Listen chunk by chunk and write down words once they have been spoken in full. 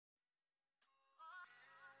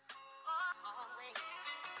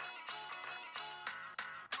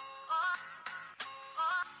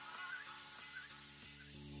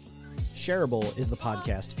Shareable is the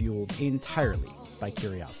podcast fueled entirely by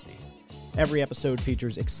curiosity. Every episode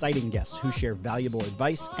features exciting guests who share valuable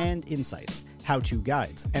advice and insights, how-to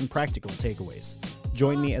guides, and practical takeaways.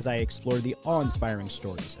 Join me as I explore the awe-inspiring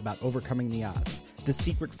stories about overcoming the odds, the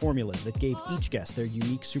secret formulas that gave each guest their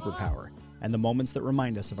unique superpower, and the moments that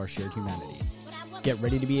remind us of our shared humanity. Get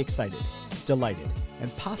ready to be excited, delighted,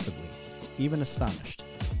 and possibly even astonished,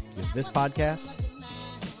 because this podcast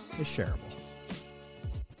is shareable.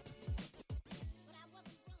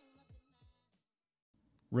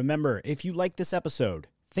 Remember, if you like this episode,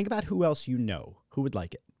 think about who else you know who would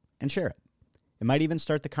like it and share it. It might even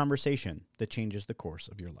start the conversation that changes the course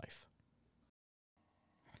of your life.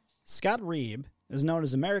 Scott Reib is known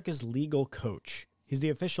as America's legal coach. He's the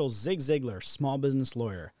official Zig Ziglar small business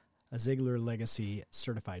lawyer, a Ziglar Legacy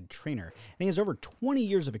certified trainer, and he has over 20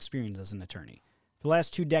 years of experience as an attorney. For the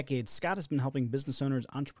last 2 decades, Scott has been helping business owners,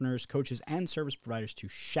 entrepreneurs, coaches, and service providers to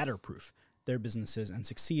shatterproof their businesses and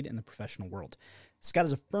succeed in the professional world. Scott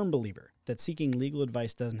is a firm believer that seeking legal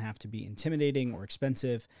advice doesn't have to be intimidating or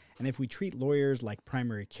expensive, and if we treat lawyers like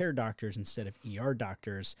primary care doctors instead of ER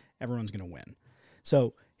doctors, everyone's going to win.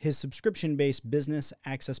 So his subscription-based business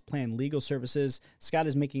access plan legal services, Scott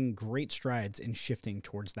is making great strides in shifting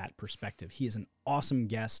towards that perspective. He is an awesome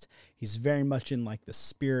guest. He's very much in like the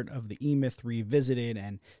spirit of the E-Myth Revisited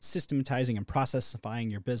and systematizing and processifying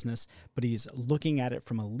your business, but he's looking at it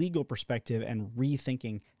from a legal perspective and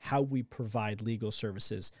rethinking how we provide legal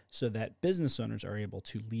services so that business owners are able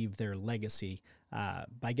to leave their legacy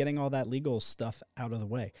by getting all that legal stuff out of the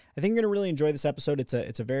way. I think you're going to really enjoy this episode.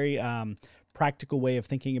 It's a very practical way of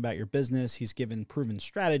thinking about your business. He's given proven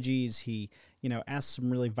strategies. He, asks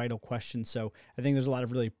some really vital questions. So I think there's a lot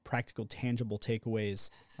of really practical, tangible takeaways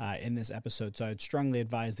in this episode. So I'd strongly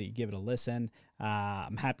advise that you give it a listen.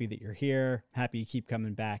 I'm happy that you're here. Happy you keep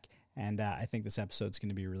coming back. And I think this episode's going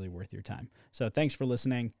to be really worth your time. So thanks for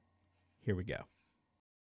listening. Here we go.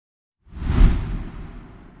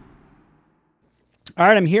 All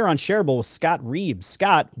right, I'm here on Shareable with Scott Reib.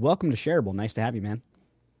 Scott, welcome to Shareable. Nice to have you, man.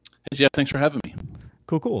 Hey, Jeff, thanks for having me.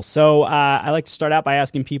 Cool. So I like to start out by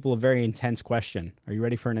asking people a very intense question. Are you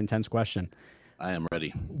ready for an intense question? I am ready.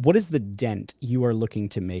 What is the dent you are looking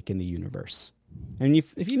to make in the universe? And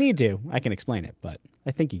if you need to, I can explain it, but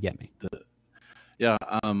I think you get me.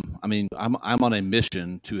 I'm on a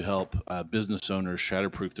mission to help business owners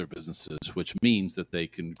shatterproof their businesses, which means that they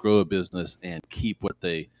can grow a business and keep what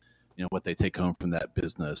they take home from that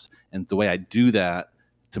business. And the way I do that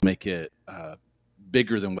to make it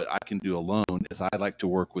bigger than what I can do alone is I like to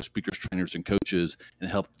work with speakers, trainers, and coaches and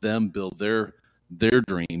help them build their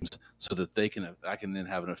dreams so that I can then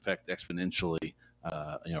have an effect exponentially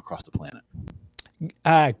across the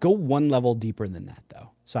planet. Go one level deeper than that,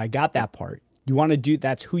 though. So I got that part. You want to do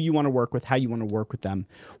that's who you want to work with, how you want to work with them.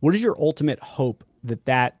 What is your ultimate hope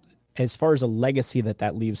that as far as a legacy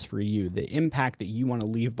that leaves for you, the impact that you want to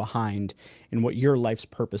leave behind and what your life's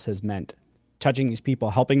purpose has meant, touching these people,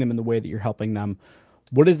 helping them in the way that you're helping them?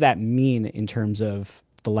 What does that mean in terms of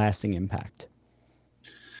the lasting impact?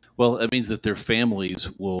 Well, it means that their families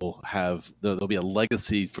there'll be a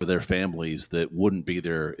legacy for their families that wouldn't be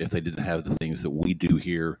there if they didn't have the things that we do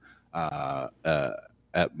here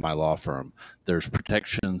at my law firm. There's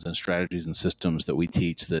protections and strategies and systems that we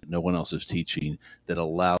teach that no one else is teaching that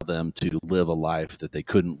allow them to live a life that they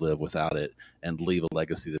couldn't live without it and leave a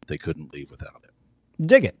legacy that they couldn't leave without it.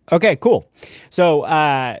 Dig it. Okay, cool. So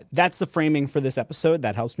that's the framing for this episode.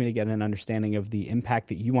 That helps me to get an understanding of the impact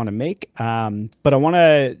that you want to make. But I want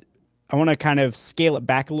to kind of scale it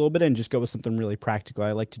back a little bit and just go with something really practical.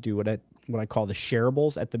 I like to do what I call the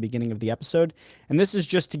shareables at the beginning of the episode. And this is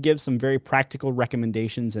just to give some very practical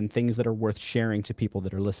recommendations and things that are worth sharing to people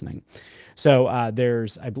that are listening. So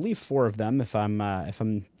there's, I believe, 4 of them if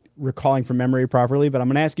I'm recalling from memory properly, but I'm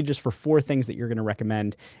going to ask you just for 4 things that you're going to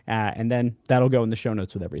recommend, and then that'll go in the show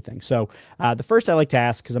notes with everything. So the first I like to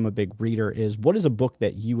ask, because I'm a big reader, is what is a book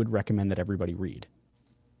that you would recommend that everybody read?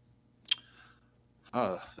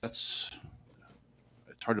 It's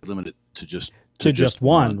hard to limit it to just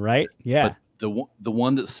one, right? Yeah. But the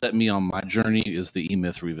one that set me on my journey is the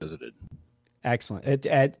E-Myth Revisited. Excellent.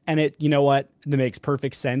 It you know what? That makes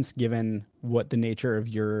perfect sense given what the nature of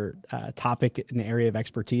your topic and area of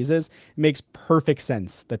expertise is. It makes perfect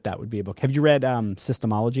sense that would be a book. Have you read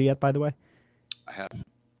Systemology yet, by the way? I have.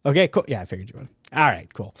 Okay, cool. Yeah, I figured you would. All right,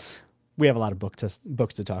 cool. We have a lot of books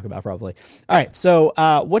to talk about probably. All right, so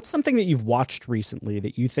what's something that you've watched recently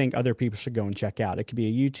that you think other people should go and check out? It could be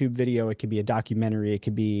a YouTube video, it could be a documentary, it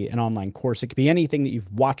could be an online course, it could be anything that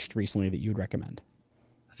you've watched recently that you would recommend.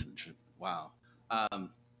 That's interesting. Wow.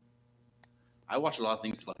 I watch a lot of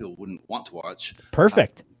things that a lot of people wouldn't want to watch.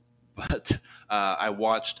 Perfect. but I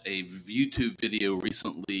watched a YouTube video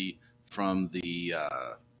recently from the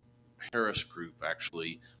Harris Group,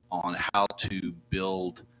 actually, on how to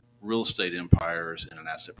build real estate empires in an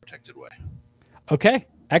asset protected way. Okay,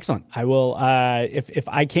 excellent. I will. If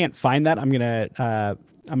I can't find that, I'm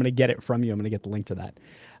gonna get it from you. I'm gonna get the link to that.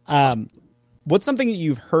 What's something that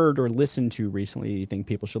you've heard or listened to recently you think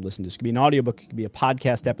people should listen to? This could be an audiobook, it could be a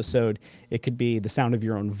podcast episode, it could be the sound of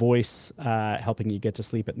your own voice helping you get to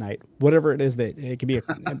sleep at night. Whatever it is, that it could be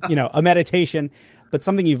a meditation, but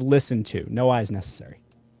something you've listened to. No eyes necessary.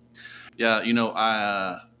 Yeah,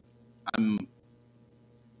 I'm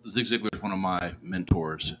Zig Ziglar is one of my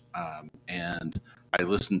mentors, and I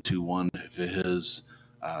listened to one of his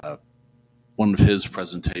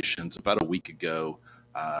presentations about a week ago,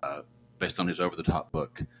 based on his over-the-top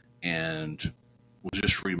book, and was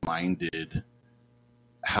just reminded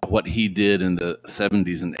how what he did in the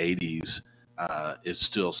 70s and 80s is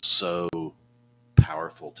still so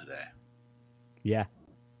powerful today. Yeah.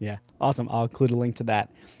 Yeah. Awesome. I'll include a link to that.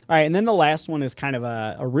 All right. And then the last one is kind of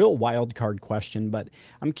a real wild card question, but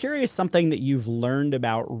I'm curious something that you've learned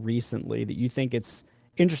about recently that you think it's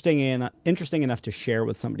interesting enough to share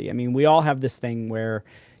with somebody. I mean, we all have this thing where,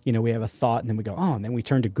 we have a thought and then we go, oh, and then we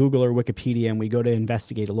turn to Google or Wikipedia and we go to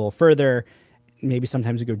investigate a little further. Maybe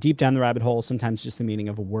sometimes we go deep down the rabbit hole, sometimes just the meaning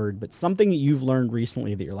of a word, but something that you've learned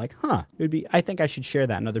recently that you're like, I think I should share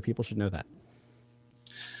that and other people should know that.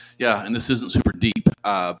 Yeah, and this isn't super deep,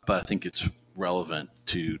 but I think it's relevant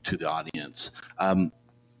to the audience.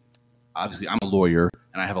 Obviously, I'm a lawyer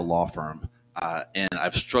and I have a law firm, and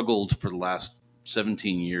I've struggled for the last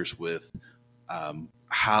 17 years with who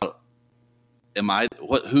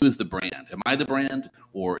is the brand? Am I the brand,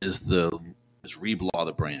 or is Reib Law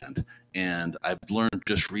the brand? And I've learned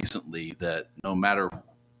just recently that no matter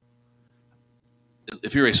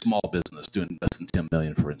if you're a small business doing less than 10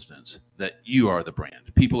 million, for instance, that you are the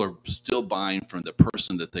brand. People are still buying from the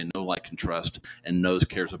person that they know, like, and trust and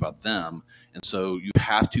cares about them. And so you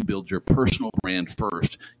have to build your personal brand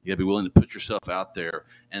first. You have to be willing to put yourself out there,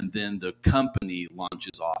 and then the company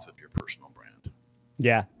launches off of your personal brand.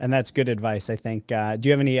 Yeah, and that's good advice, I think. Do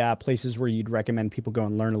you have any places where you'd recommend people go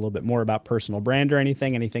and learn a little bit more about personal brand or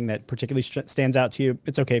anything that particularly stands out to you?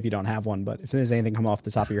 It's okay if you don't have one, but if there's anything come off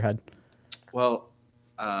the top of your head. Well,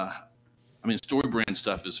 story brand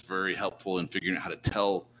stuff is very helpful in figuring out how to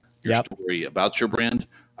tell your story about your brand.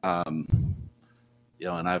 And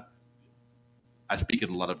I speak at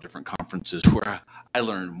a lot of different conferences where I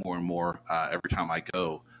learn more and more every time I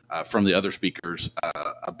go from the other speakers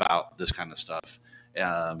about this kind of stuff.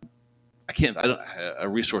 A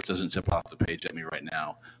resource doesn't jump off the page at me right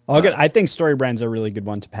now. All good. I think story brand's a really good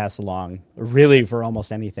one to pass along, really, for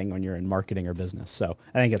almost anything when you're in marketing or business. So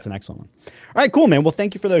I think it's an excellent one. All right, cool, man. Well,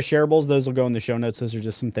 thank you for those shareables. Those will go in the show notes. Those are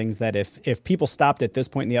just some things that if people stopped at this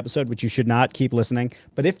point in the episode, which you should not, keep listening,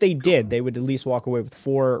 but if they did, they would at least walk away with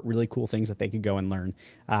 4 really cool things that they could go and learn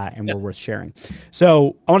and were worth sharing.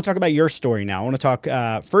 So I want to talk about your story now. I want to talk,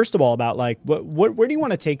 first of all, about where do you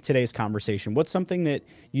want to take today's conversation? What's something that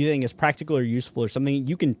you think is practical or useful, or something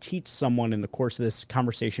you can teach someone in the course of this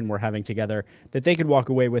conversation we're having together that they could walk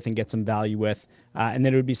away with and get some value with, and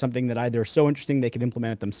then it would be something that either is so interesting they could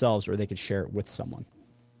implement it themselves or they could share it with someone?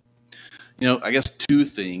 I guess 2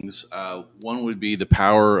 things. One would be the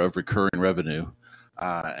power of recurring revenue,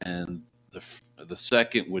 and the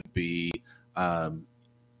second would be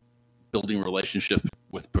building relationships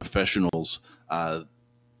with professionals,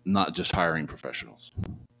 not just hiring professionals.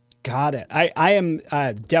 Got it. I am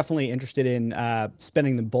definitely interested in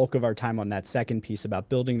spending the bulk of our time on that second piece about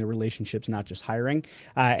building the relationships, not just hiring.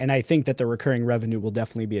 And I think that the recurring revenue will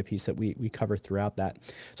definitely be a piece that we cover throughout that.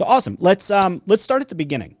 So awesome. Let's start at the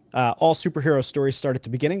beginning. All superhero stories start at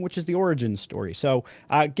the beginning, which is the origin story. So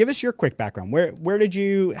give us your quick background. How did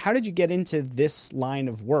you get into this line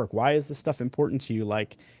of work? Why is this stuff important to you?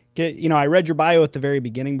 I read your bio at the very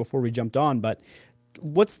beginning before we jumped on, but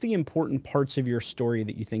what's the important parts of your story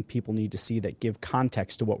that you think people need to see that give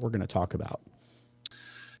context to what we're going to talk about?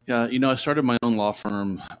 Yeah, I started my own law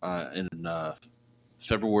firm in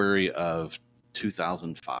February of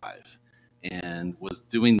 2005 and was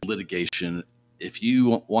doing litigation. If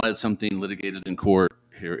you wanted something litigated in court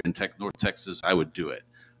here in North Texas, I would do it.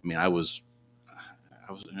 I was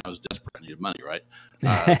desperate. I needed money, right?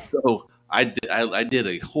 So I did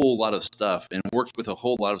a whole lot of stuff and worked with a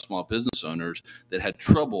whole lot of small business owners that had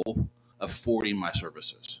trouble affording my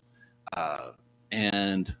services.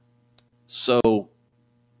 And so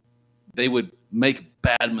they would make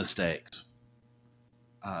bad mistakes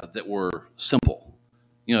that were simple.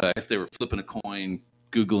 I guess they were flipping a coin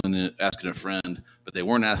Googling it, asking a friend, but they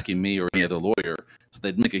weren't asking me or any other lawyer. So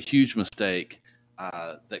they'd make a huge mistake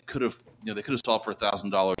that could have, they could have solved for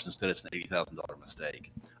 $1,000. Instead, it's an $80,000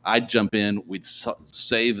 mistake. I'd jump in, we'd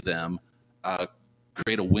save them,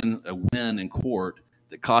 create a win in court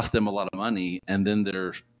that cost them a lot of money, and then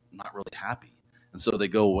they're not really happy. And so they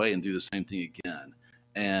go away and do the same thing again.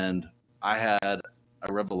 And I had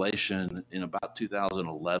a revelation in about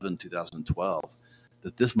 2011, 2012,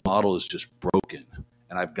 that this model is just broken.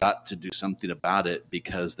 And I've got to do something about it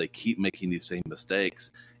because they keep making these same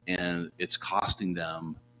mistakes, and it's costing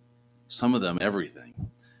them, some of them, everything.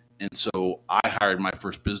 And so I hired my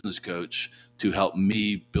first business coach to help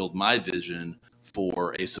me build my vision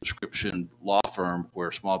for a subscription law firm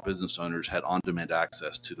where small business owners had on-demand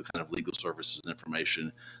access to the kind of legal services and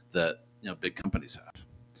information that big companies have.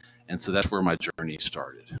 And so that's where my journey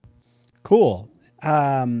started. Cool.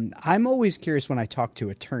 I'm always curious when I talk to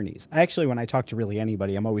attorneys. Actually, when I talk to really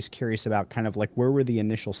anybody, I'm always curious about kind of like where were the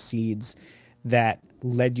initial seeds that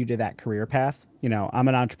led you to that career path? I'm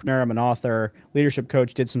an entrepreneur, I'm an author, leadership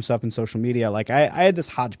coach, did some stuff in social media. Like I had this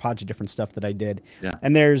hodgepodge of different stuff that I did. Yeah.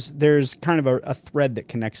 And there's kind of a thread that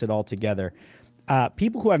connects it all together.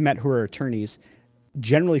 People who I've met who are attorneys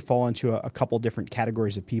generally fall into a couple different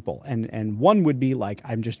categories of people. And one would be like,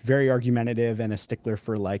 I'm just very argumentative and a stickler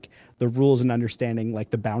for like the rules and understanding like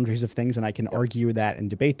the boundaries of things. And I can argue that and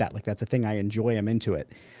debate that. Like that's a thing I enjoy. I'm into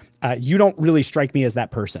it. You don't really strike me as that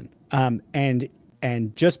person.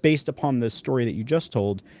 And just based upon the story that you just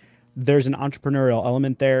told, there's an entrepreneurial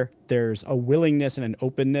element there. There's a willingness and an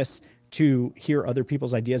openness to hear other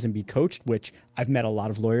people's ideas and be coached, which I've met a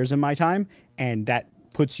lot of lawyers in my time. And that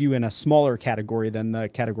puts you in a smaller category than the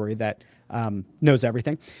category that knows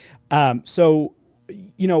everything. So,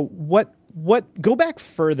 go back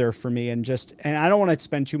further for me and I don't want to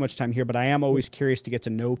spend too much time here, but I am always curious to get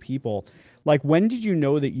to know people. Like, when did you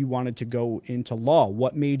know that you wanted to go into law?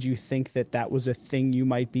 What made you think that that was a thing you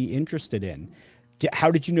might be interested in? How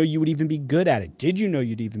did you know you would even be good at it? Did you know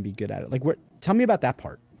you'd even be good at it? Like, tell me about that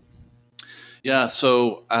part. Yeah.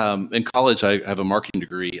 So in college, I have a marketing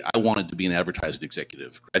degree. I wanted to be an advertising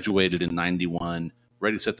executive. Graduated in 91,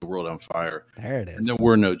 ready to set the world on fire. There it is. And there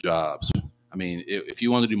were no jobs. I mean, if you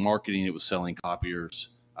wanted to do marketing, it was selling copiers,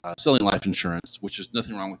 selling life insurance, which is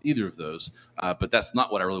nothing wrong with either of those. But that's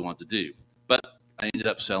not what I really wanted to do. But I ended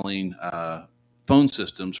up selling phone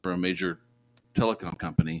systems for a major telecom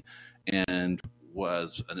company and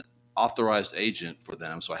was an authorized agent for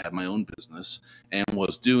them. So I had my own business and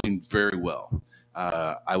was doing very well.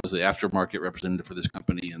 I was the aftermarket representative for this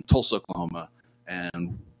company in Tulsa, Oklahoma,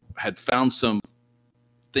 and had found some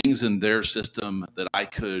things in their system that I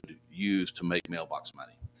could use to make mailbox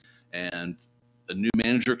money. And a new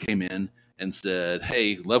manager came in and said,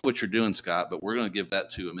 "Hey, love what you're doing, Scott, but we're going to give that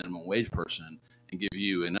to a minimum wage person and give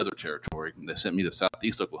you another territory." And they sent me to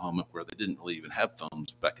Southeast Oklahoma, where they didn't really even have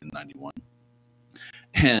phones back in 91.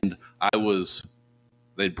 And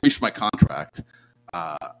they'd breached my contract.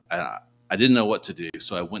 I didn't know what to do.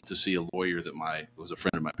 So I went to see a lawyer that was a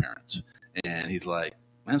friend of my parents. And he's like,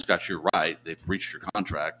 "Man, Scott, you're right. They've breached your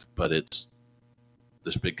contract, but it's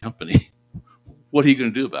this big company. What are you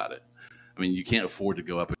going to do about it? I mean, you can't afford to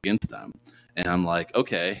go up against them." And I'm like,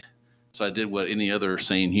 okay. So I did what any other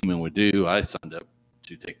sane human would do. I signed up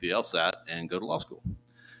to take the LSAT and go to law school.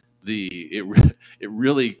 It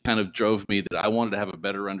really kind of drove me that I wanted to have a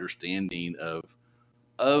better understanding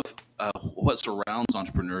of what surrounds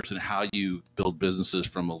entrepreneurs and how you build businesses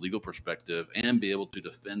from a legal perspective and be able to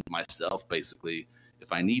defend myself basically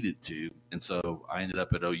if I needed to. And so I ended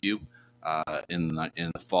up at OU in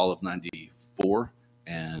the fall of 94,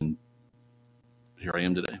 and here I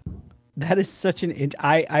am today. That is such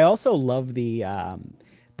I also love the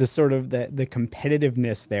sort of the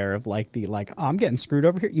competitiveness there of like oh, I'm getting screwed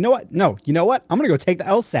over here. You know what? No, you know what? I'm going to go take the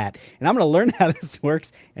LSAT and I'm going to learn how this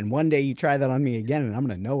works. And one day you try that on me again and I'm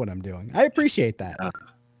going to know what I'm doing. I appreciate that.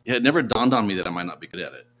 Yeah, it never dawned on me that I might not be good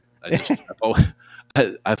at it.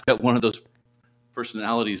 I've got one of those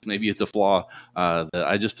personalities, maybe it's a flaw, that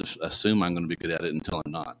I just assume I'm going to be good at it until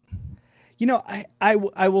I'm not.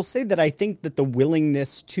 I will say that I think that the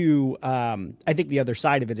willingness to, I think the other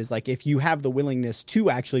side of it is like, if you have the willingness to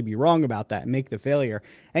actually be wrong about that and make the failure,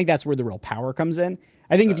 I think that's where the real power comes in.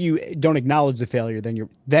 I think if you don't acknowledge the failure,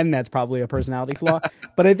 then that's probably a personality flaw.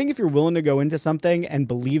 But I think if you're willing to go into something and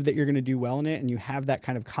believe that you're going to do well in it, and you have that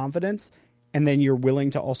kind of confidence, and then you're willing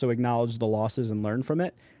to also acknowledge the losses and learn from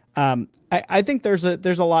it, I think there's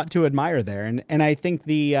a lot to admire there. And I think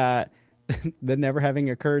the never having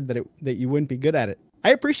occurred that you wouldn't be good at it, I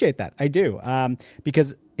appreciate that. I do.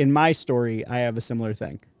 Because in my story, I have a similar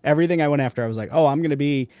thing. Everything I went after, I was like, oh, I'm going to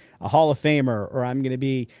be a Hall of Famer, or I'm going to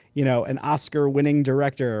be, an Oscar winning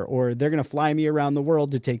director, or they're going to fly me around the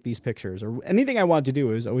world to take these pictures, or anything I wanted to do.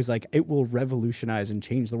 It was always like, it will revolutionize and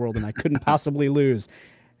change the world, and I couldn't possibly lose.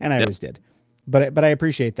 And I Yep. always did. But I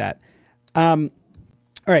appreciate that. All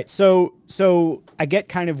right. So I get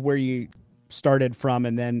kind of where you started from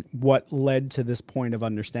and then what led to this point of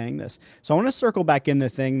understanding this. So I want to circle back in the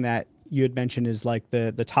thing that you had mentioned is like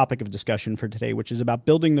the topic of discussion for today, which is about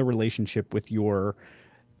building the relationship with your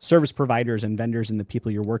service providers and vendors and the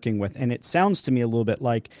people you're working with. And it sounds to me a little bit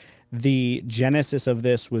like the genesis of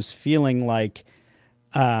this was feeling like,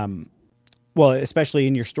 well, especially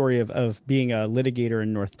in your story of being a litigator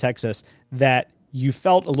in North Texas, that you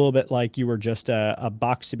felt a little bit like you were just a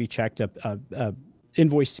box to be checked, a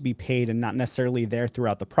invoice to be paid, and not necessarily there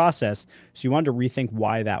throughout the process. So you wanted to rethink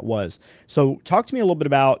why that was. So talk to me a little bit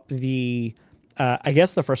about the, I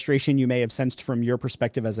guess, the frustration you may have sensed from your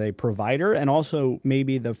perspective as a provider, and also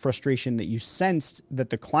maybe the frustration that you sensed that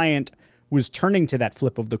the client was turning to that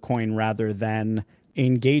flip of the coin rather than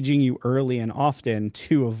engaging you early and often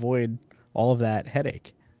to avoid all of that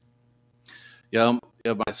headache. Yeah.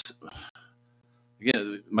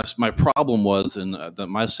 My problem was, and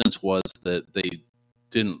my sense was that they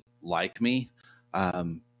didn't like me.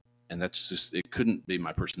 And that's just, it couldn't be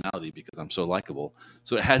my personality because I'm so likable.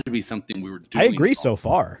 So it had to be something we were doing. I agree so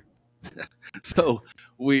far. So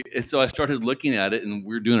I started looking at it, and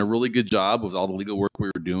we were doing a really good job with all the legal work we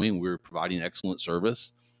were doing. We were providing excellent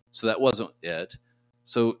service. So that wasn't it.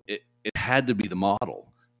 So it had to be the model.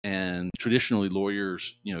 And traditionally,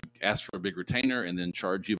 lawyers, ask for a big retainer and then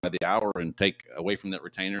charge you by the hour and take away from that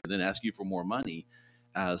retainer and then ask you for more money.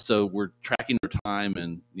 So we're tracking their time,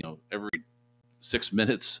 and every 6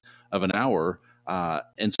 minutes of an hour.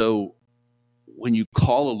 And so when you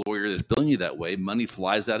call a lawyer that's billing you that way, money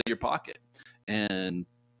flies out of your pocket. And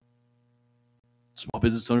small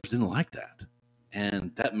business owners didn't like that.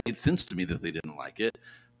 And that made sense to me that they didn't like it,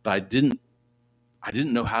 but I didn't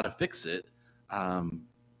know how to fix it.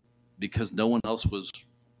 Because no one else was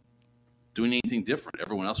doing anything different.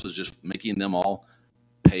 Everyone else was just making them all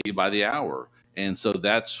pay by the hour. And so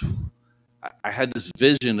I had this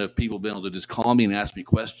vision of people being able to just call me and ask me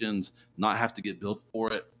questions, not have to get billed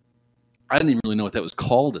for it. I didn't even really know what that was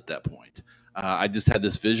called at that point. I just had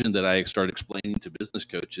this vision that I started explaining to business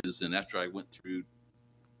coaches. And after I went through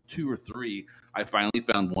 2 or 3, I finally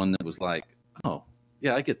found one that was like, oh,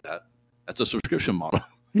 yeah, I get that. That's a subscription model.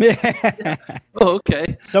 Yeah. Oh,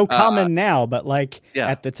 okay. So common now, but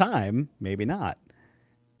at the time, maybe not.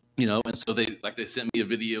 And so they sent me a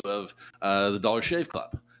video of the Dollar Shave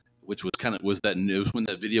Club, which was that news when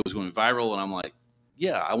that video was going viral, and I'm like,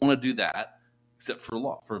 yeah, I want to do that, except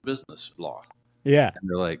for business law. Yeah. And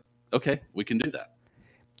they're like, okay, we can do that.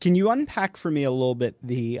 Can you unpack for me a little bit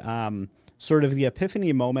the sort of the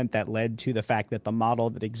epiphany moment that led to the fact that the model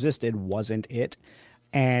that existed wasn't it,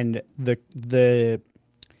 and the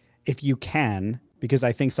if you can, because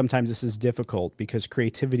I think sometimes this is difficult because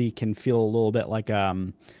creativity can feel a little bit like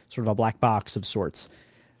sort of a black box of sorts.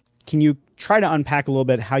 Can you try to unpack a little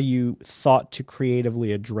bit how you thought to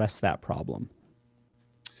creatively address that problem?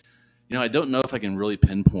 I don't know if I can really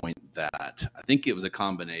pinpoint that. I think it was a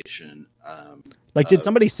combination. Did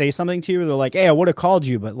somebody say something to you? They're like, "Hey, I would have called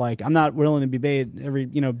you, but I'm not willing to be paid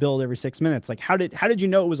billed every 6 minutes." Like, how did you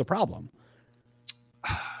know it was a problem?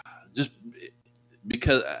 Just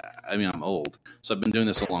because I'm old, so I've been doing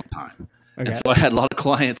this a long time. Okay. And so I had a lot of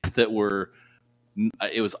clients that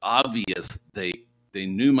it was obvious they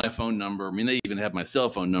knew my phone number. I mean, they even had my cell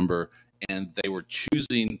phone number, and they were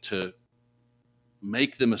choosing to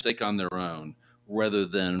make the mistake on their own rather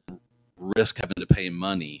than risk having to pay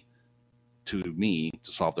money to me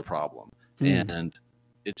to solve the problem. And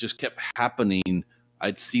it just kept happening.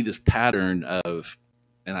 I'd see this pattern of,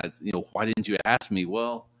 and why didn't you ask me?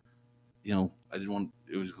 Well, I didn't want,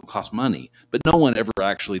 it was going to cost money. But no one ever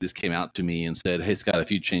actually just came out to me and said, hey, Scott, if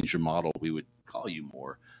you change your model, we would call you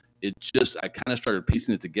more. I kind of started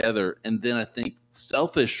piecing it together. And then I think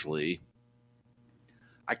selfishly,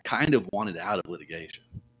 I kind of wanted out of litigation.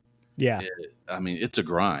 Yeah. It's a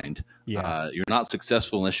grind. Yeah. You're not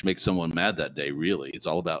successful unless you make someone mad that day, really. It's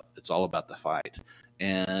all about the fight.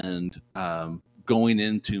 And going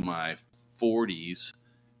into my 40s,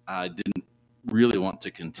 I didn't really want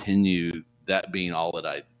to continue that being all that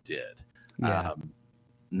I did. Yeah.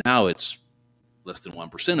 Now it's less than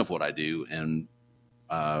 1% of what I do, and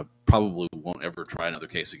probably won't ever try another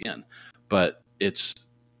case again. But it's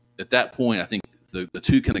at that point, I think the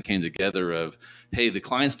two kind of came together of, hey, the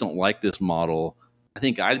clients don't like this model. I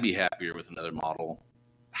think I'd be happier with another model.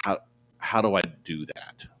 How do I do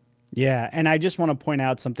that? Yeah, and I just want to point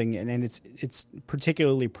out something, and it's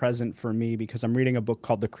particularly present for me because I'm reading a book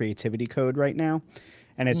called The Creativity Code right now,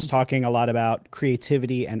 and it's talking a lot about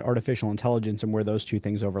creativity and artificial intelligence and where those two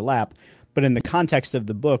things overlap. But in the context of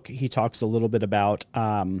the book, he talks a little bit about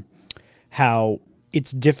how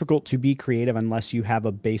it's difficult to be creative unless you have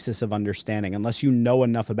a basis of understanding, unless you know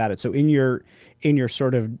enough about it. So in your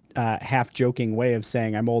sort of half joking way of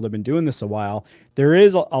saying I'm old, I've been doing this a while, there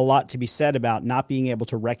is a lot to be said about not being able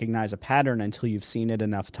to recognize a pattern until you've seen it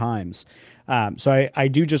enough times. So I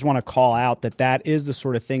do just want to call out that is the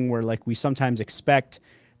sort of thing where like we sometimes expect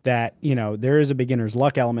that, you know, there is a beginner's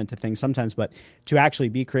luck element to things sometimes, but to actually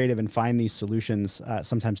be creative and find these solutions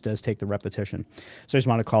sometimes does take the repetition. So I just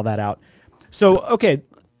want to call that out. So, okay,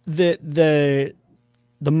 the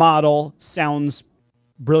model sounds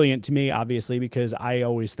brilliant to me, obviously, because I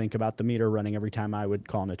always think about the meter running every time I would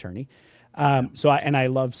call an attorney. I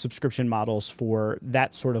love subscription models for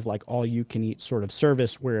that sort of like all you can eat sort of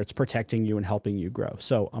service where it's protecting you and helping you grow.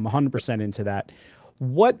 So I'm 100% into that.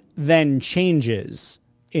 What then changes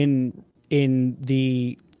in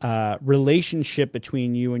the relationship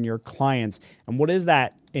between you and your clients, and what does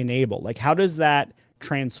that enable? Like, how does that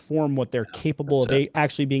transform what they're capable of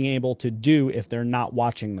actually being able to do if they're not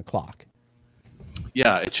watching the clock?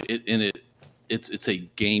 Yeah, it's a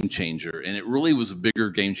game changer, and it really was a bigger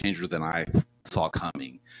game changer than I saw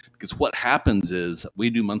coming. Because what happens is we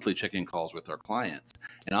do monthly check-in calls with our clients,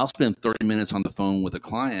 and I'll spend 30 minutes on the phone with a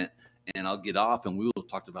client, and I'll get off, and we will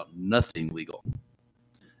talk about nothing legal.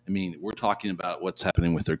 I mean, we're talking about what's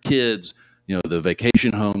happening with their kids, you know, the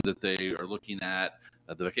vacation home that they are looking at,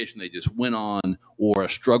 the vacation they just went on, or a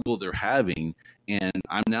struggle they're having. And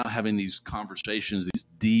I'm now having these conversations, these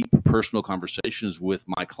deep personal conversations with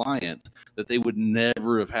my clients that they would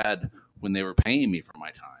never have had when they were paying me for my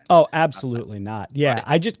time. Oh, absolutely not. Yeah.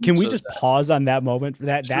 Right. Can we just pause on that moment for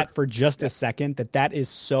that for just a second? That is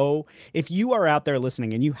so, if you are out there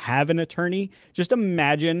listening and you have an attorney, just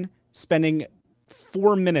imagine spending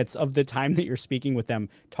 4 minutes of the time that you're speaking with them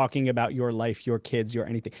talking about your life, your kids, your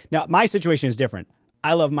anything. Now, my situation is different.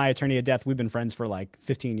 I love my attorney to death. We've been friends for like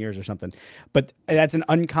 15 years or something, but that's an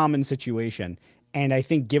uncommon situation. And I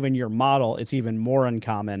think given your model, it's even more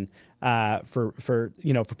uncommon for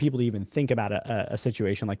people to even think about a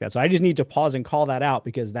situation like that. So I just need to pause and call that out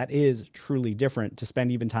because that is truly different to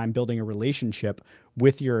spend even time building a relationship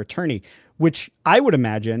with your attorney, which I would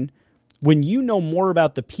imagine when you know more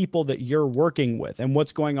about the people that you're working with and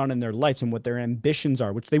what's going on in their lives and what their ambitions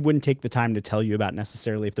are, which they wouldn't take the time to tell you about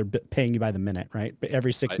necessarily if they're paying you by the minute, right? But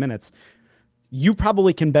every 6 minutes, you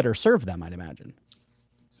probably can better serve them, I'd imagine.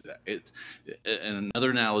 It's and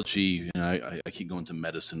another analogy, I keep going to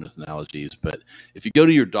medicine with analogies, but if you go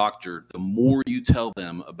to your doctor, the more you tell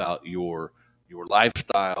them about your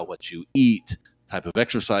lifestyle, what you eat, type of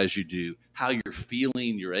exercise you do, how you're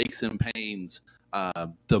feeling, your aches and pains,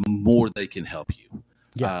 the more they can help you.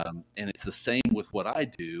 Yeah. And it's the same with what I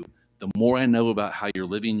do. The more I know about how you're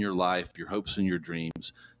living your life, your hopes and your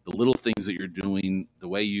dreams, the little things that you're doing, the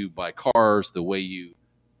way you buy cars, the way you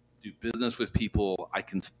do business with people, I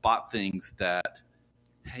can spot things that,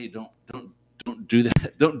 hey, don't do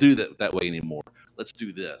that. Don't do that way anymore. Let's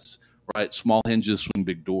do this, right? Small hinges swing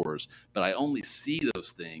big doors. But I only see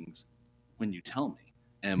those things when you tell me.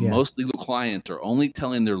 And most legal clients are only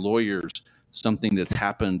telling their lawyers something that's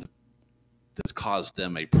happened that's caused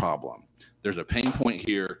them a problem. There's a pain point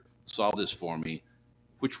here. Solve this for me,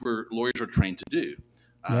 which lawyers are trained to do.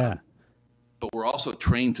 But we're also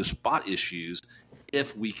trained to spot issues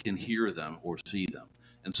if we can hear them or see them.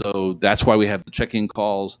 And so that's why we have the check-in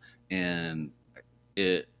calls, and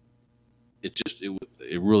it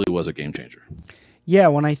really was a game changer. Yeah,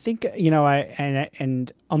 when I think,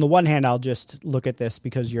 and on the one hand, I'll just look at this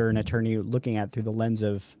because you're an attorney looking at it through the lens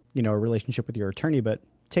of, a relationship with your attorney, but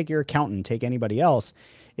take your accountant, take anybody else.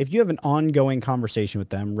 If you have an ongoing conversation with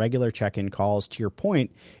them, regular check-in calls, to your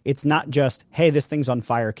point, it's not just, hey, this thing's on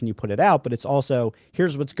fire, can you put it out? But it's also,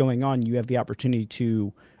 here's what's going on. You have the opportunity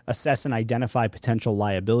to assess and identify potential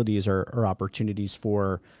liabilities or opportunities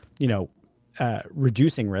for,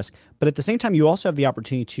 reducing risk. But at the same time, you also have the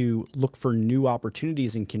opportunity to look for new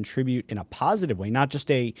opportunities and contribute in a positive way, not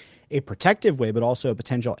just a protective way, but also a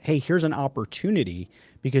potential, hey, here's an opportunity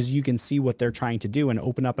because you can see what they're trying to do and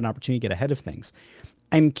open up an opportunity to get ahead of things.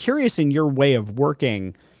 I'm curious in your way of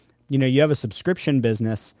working, you have a subscription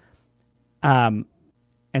business, and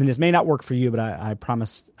this may not work for you, but I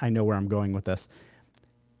promise I know where I'm going with this.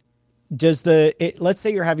 Let's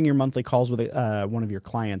say you're having your monthly calls with one of your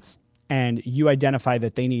clients, and you identify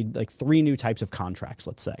that they need like 3 new types of contracts,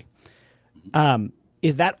 let's say.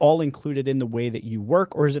 is that all included in the way that you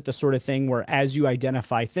work, or is it the sort of thing where as you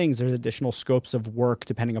identify things, there's additional scopes of work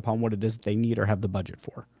depending upon what it is that they need or have the budget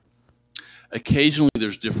for? Occasionally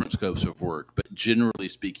there's different scopes of work, but generally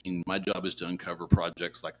speaking, my job is to uncover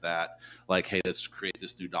projects like that. Like, hey, let's create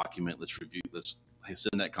this new document. Let's review. Hey,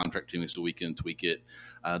 send that contract to me so we can tweak it.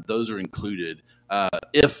 Those are included.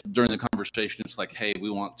 If during the conversation it's like, hey, we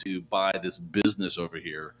want to buy this business over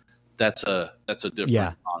here, that's a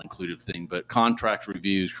different non-included thing. But contract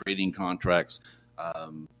reviews, creating contracts,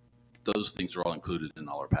 those things are all included in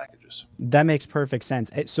all our packages. That makes perfect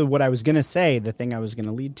sense. So what I was going to say, the thing I was going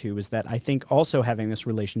to lead to, is that I think also having this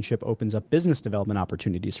relationship opens up business development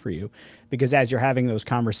opportunities for you, because as you're having those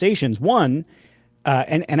conversations, one,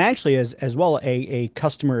 and actually as well a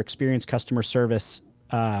customer experience, customer service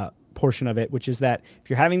portion of it, which is that if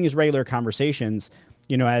you're having these regular conversations,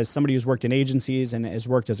 you know, as somebody who's worked in agencies and has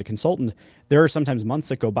worked as a consultant, there are sometimes months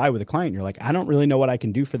that go by with a client. And you're like, I don't really know what I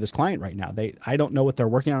can do for this client right now. I don't know what they're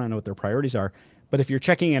working on. I don't know what their priorities are. But if you're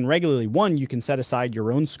checking in regularly, one, you can set aside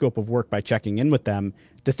your own scope of work by checking in with them,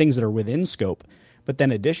 the things that are within scope. But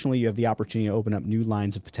then additionally, you have the opportunity to open up new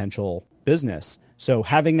lines of potential business. So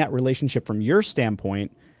having that relationship from your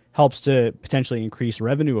standpoint helps to potentially increase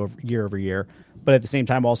revenue over year, but at the same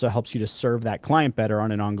time also helps you to serve that client better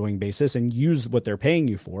on an ongoing basis and use what they're paying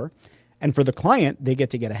you for. And for the client, they get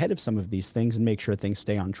to get ahead of some of these things and make sure things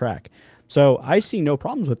stay on track. So I see no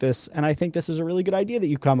problems with this, and I think this is a really good idea that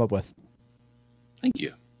you've come up with. Thank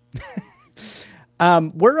you.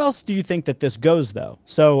 Where else do you think that this goes, though?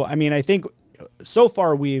 So, I mean, I think so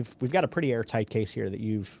far we've got a pretty airtight case here that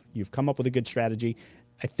you've come up with a good strategy.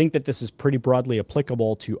 I think that this is pretty broadly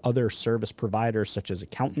applicable to other service providers, such as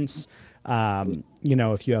accountants. You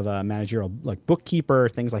know, if you have a managerial like bookkeeper,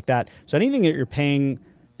 things like that. So anything that you're paying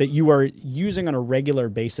that you are using on a regular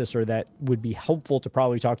basis, or that would be helpful to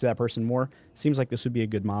probably talk to that person more, seems like this would be a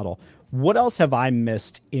good model. What else have I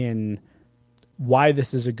missed in why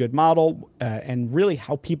this is a good model, and really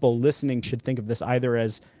how people listening should think of this either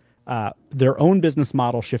as their own business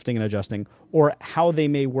model shifting and adjusting, or how they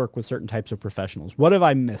may work with certain types of professionals? What have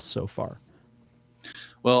I missed so far?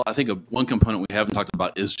 Well, I think one component we haven't talked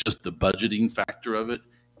about is just the budgeting factor of it.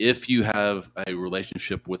 If you have a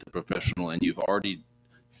relationship with a professional and you've already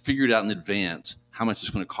figured out in advance how much it's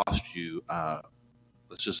going to cost you,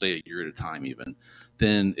 let's just say a year at a time even,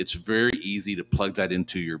 then it's very easy to plug that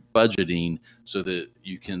into your budgeting so that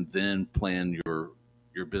you can then plan your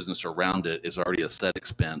business around it. Is already a set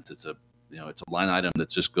expense. It's a line item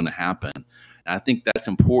that's just going to happen. And I think that's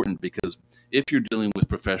important, because if you're dealing with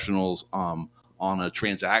professionals on a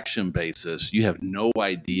transaction basis, you have no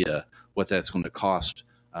idea what that's going to cost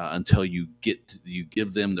until you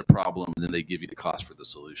give them the problem, and then they give you the cost for the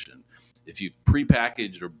solution. If you've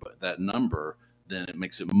prepackaged that number, then it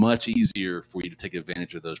makes it much easier for you to take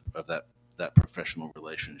advantage of that professional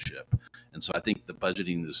relationship. And so I think the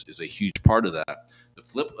budgeting is a huge part of that. The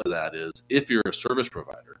flip of that is, if you're a service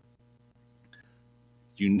provider,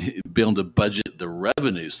 you need to be able to budget the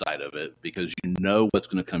revenue side of it, because you know what's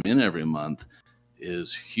going to come in every month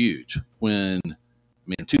is huge. In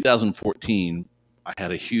 2014, I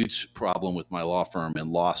had a huge problem with my law firm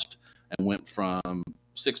and went from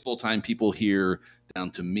 6 full-time people here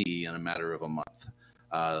down to me in a matter of a month.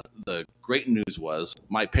 The great news was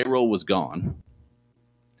my payroll was gone,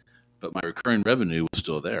 but my recurring revenue was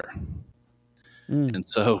still there. And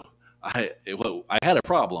so I had a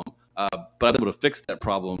problem, but I was able to fix that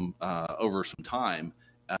problem over some time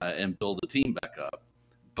and build a team back up.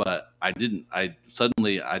 But I didn't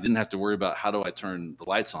have to worry about, how do I turn the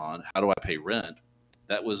lights on? How do I pay rent?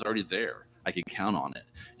 That was already there. I could count on it.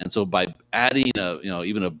 And so by adding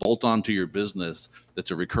even a bolt on to your business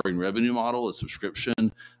that's a recurring revenue model, a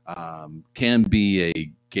subscription, can be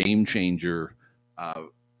a game changer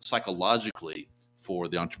psychologically for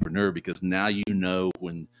the entrepreneur, because now you know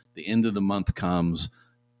when the end of the month comes,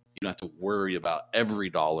 you don't have to worry about every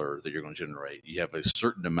dollar that you're going to generate. You have a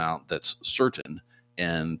certain amount that's certain,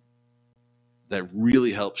 and that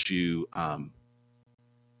really helps you,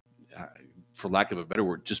 for lack of a better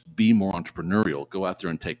word, just be more entrepreneurial. Go out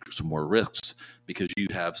there and take some more risks, because you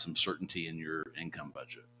have some certainty in your income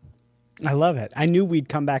budget. I love it. I knew we'd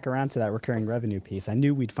come back around to that recurring revenue piece. I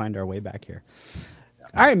knew we'd find our way back here.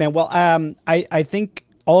 All right, man. Well, I think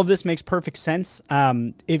all of this makes perfect sense.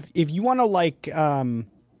 If you want to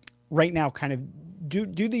right now, kind of do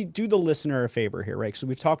the listener a favor here, right? So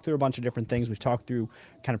we've talked through a bunch of different things. We've talked through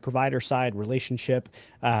kind of provider side, relationship,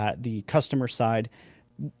 the customer side.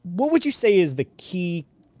 What would you say is the key,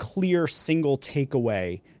 clear, single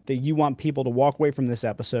takeaway that you want people to walk away from this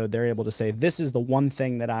episode? They're able to say, this is the one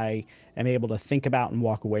thing that I am able to think about and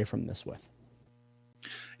walk away from this with.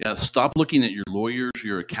 Yeah, stop looking at your lawyers,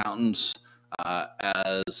 your accountants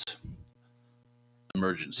as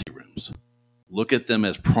emergency rooms. Look at them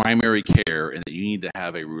as primary care, and that you need to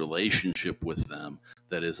have a relationship with them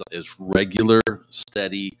that is regular,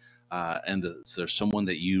 steady, and there's someone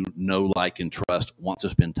that you know, like, and trust, want to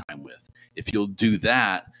spend time with. If you'll do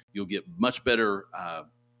that, you'll get much better.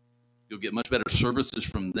 You'll get much better services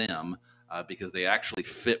from them because they actually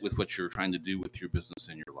fit with what you're trying to do with your business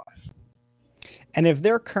and your life. And if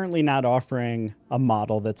they're currently not offering a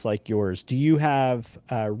model that's like yours, do you have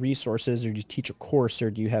resources, or do you teach a course,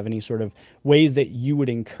 or do you have any sort of ways that you would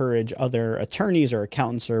encourage other attorneys or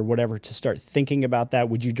accountants or whatever to start thinking about that?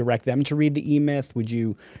 Would you direct them to read the E-Myth? Would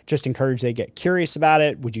you just encourage they get curious about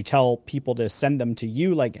it? Would you tell people to send them to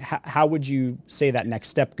you? Like, how would you say that next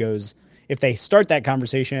step goes if they start that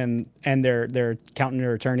conversation and their accountant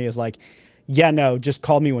or attorney is like, yeah, no, just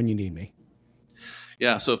call me when you need me?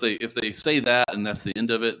 Yeah, so if they say that and that's the end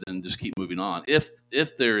of it, then just keep moving on. If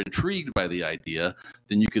they're intrigued by the idea,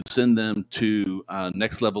 then you could send them to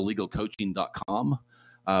nextlevellegalcoaching.com,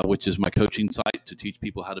 which is my coaching site to teach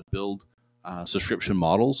people how to build subscription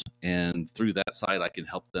models. And through that site, I can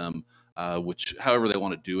help them, which however they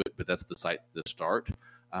want to do it, but that's the site to start.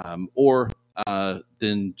 Or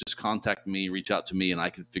then just contact me, reach out to me, and I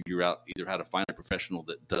can figure out either how to find a professional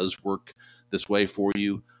that does work this way for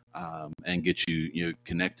you, and get you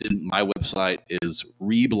connected. My website is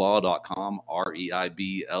reiblaw.com,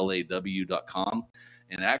 REIBLAW.com.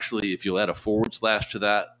 And actually, if you'll add a / to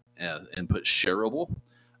that and put shareable,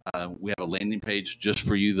 we have a landing page just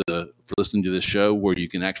for you for listening to this show, where you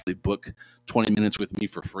can actually book 20 minutes with me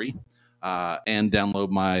for free and download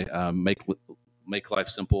my Make Life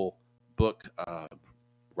Simple book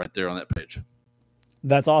right there on that page.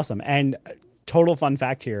 That's awesome. And total fun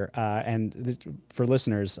fact here, for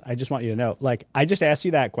listeners, I just want you to know, like, I just asked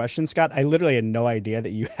you that question, Scott. I literally had no idea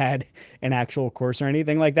that you had an actual course or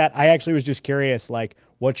anything like that. I actually was just curious, like,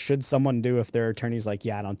 what should someone do if their attorney's like,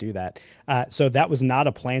 yeah, I don't do that. So that was not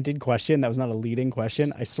a planted question. That was not a leading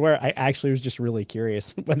question. I swear, I actually was just really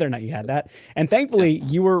curious whether or not you had that. And thankfully,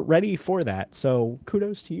 you were ready for that. So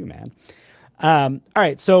kudos to you, man. All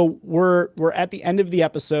right. So we're at the end of the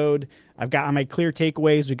episode. I've got my clear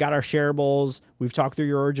takeaways. We've got our shareables. We've talked through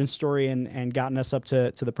your origin story and gotten us up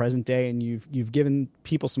to the present day. And you've given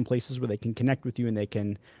people some places where they can connect with you and they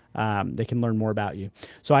can learn more about you.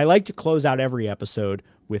 So I like to close out every episode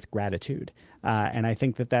with gratitude. And I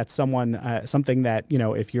think that's something that,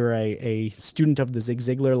 if you're a student of the Zig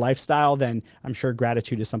Ziglar lifestyle, then I'm sure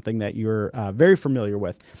gratitude is something that you're very familiar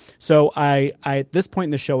with. So I at this point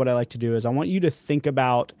in the show, what I like to do is I want you to think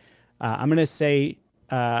about, I'm going to say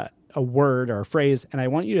a word or a phrase, and I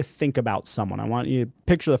want you to think about someone. I want you to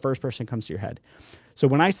picture the first person that comes to your head. So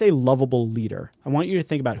when I say lovable leader, I want you to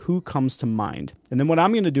think about who comes to mind. And then what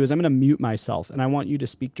I'm going to do is I'm going to mute myself, and I want you to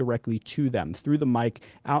speak directly to them through the mic,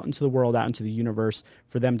 out into the world, out into the universe,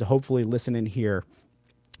 for them to hopefully listen and hear.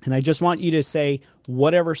 And I just want you to say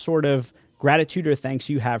whatever sort of gratitude or thanks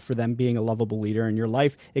you have for them being a lovable leader in your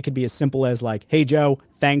life. It could be as simple as like, hey, Joe,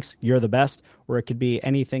 thanks, you're the best. Or it could be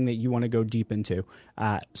anything that you want to go deep into.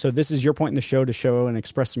 So this is your point in the show to show and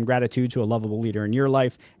express some gratitude to a lovable leader in your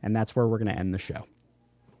life. And that's where we're going to end the show.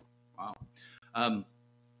 Wow. I'm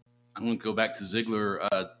going to go back to Ziglar.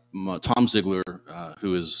 Tom Ziglar,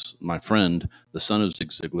 who is my friend, the son of Zig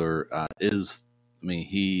Ziglar,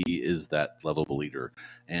 he is that lovable leader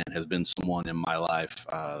and has been someone in my life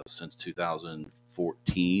since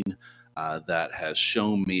 2014 that has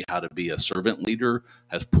shown me how to be a servant leader,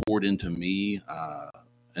 has poured into me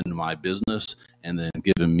in my business, and then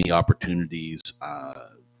given me opportunities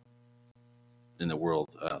in the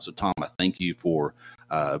world. So Tom, I thank you for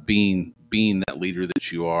being that leader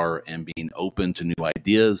that you are, and being open to new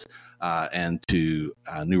ideas and to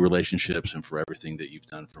new relationships, and for everything that you've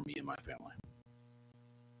done for me and my family.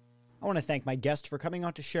 I want to thank my guests for coming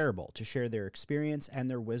on to Shareable to share their experience and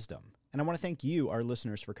their wisdom. And I want to thank you, our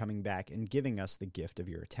listeners, for coming back and giving us the gift of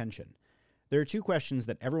your attention. There are two questions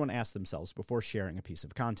that everyone asks themselves before sharing a piece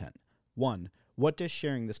of content. 1, what does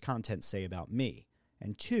sharing this content say about me?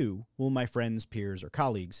 And 2, will my friends, peers, or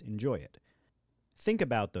colleagues enjoy it? Think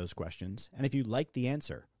about those questions, and if you like the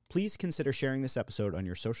answer, please consider sharing this episode on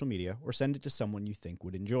your social media or send it to someone you think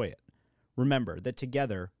would enjoy it. Remember that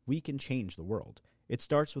together, we can change the world. It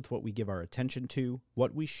starts with what we give our attention to,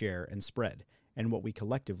 what we share and spread, and what we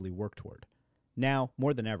collectively work toward. Now,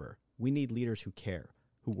 more than ever, we need leaders who care,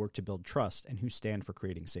 who work to build trust, and who stand for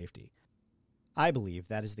creating safety. I believe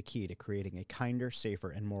that is the key to creating a kinder, safer,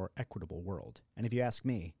 and more equitable world. And if you ask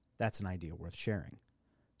me, that's an idea worth sharing.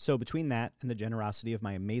 So between that and the generosity of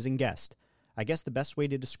my amazing guest, I guess the best way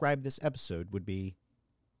to describe this episode would be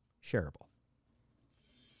shareable.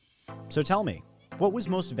 So tell me, what was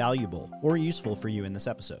most valuable or useful for you in this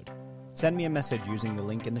episode? Send me a message using the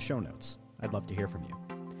link in the show notes. I'd love to hear from you.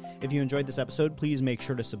 If you enjoyed this episode, please make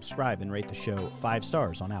sure to subscribe and rate the show 5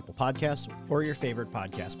 stars on Apple Podcasts or your favorite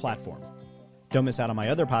podcast platform. Don't miss out on my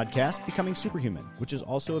other podcast, Becoming Superhuman, which is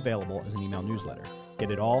also available as an email newsletter.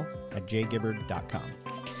 Get it all at jgibbard.com.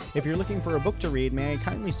 If you're looking for a book to read, may I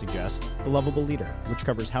kindly suggest The Lovable Leader, which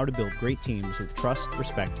covers how to build great teams with trust,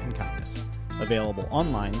 respect, and kindness. Available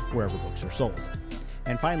online wherever books are sold.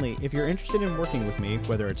 And finally, if you're interested in working with me,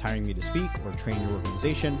 whether it's hiring me to speak or train your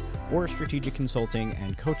organization, or strategic consulting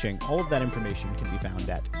and coaching, all of that information can be found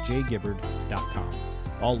at jgibbard.com.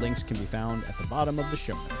 All links can be found at the bottom of the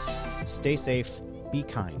show notes. Stay safe, be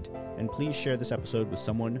kind, and please share this episode with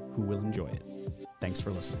someone who will enjoy it. Thanks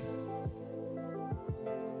for listening.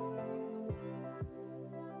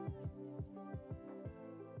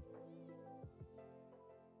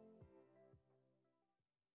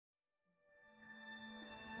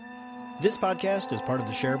 This podcast is part of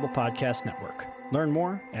the Shareable Podcast Network. Learn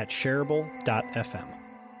more at shareable.fm.